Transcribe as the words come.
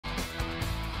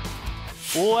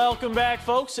Welcome back,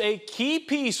 folks. A key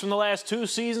piece from the last 2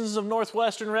 seasons of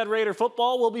Northwestern Red Raider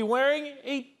football will be wearing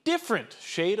a different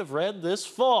shade of red this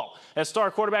fall, as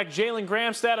star quarterback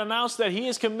Gramstad announced that he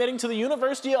is committing to the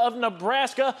University of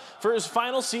Nebraska for his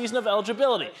final season of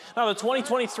eligibility. Now, the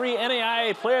 2023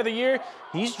 NAIA Player of the Year,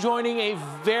 he's joining a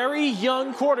very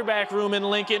young quarterback room in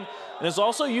Lincoln and is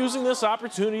also using this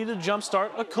opportunity to jumpstart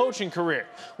a coaching career.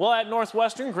 Well, at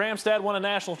Northwestern, Gramstad won a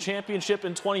national championship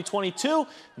in 2022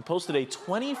 and posted a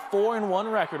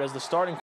 24-1 record as the starting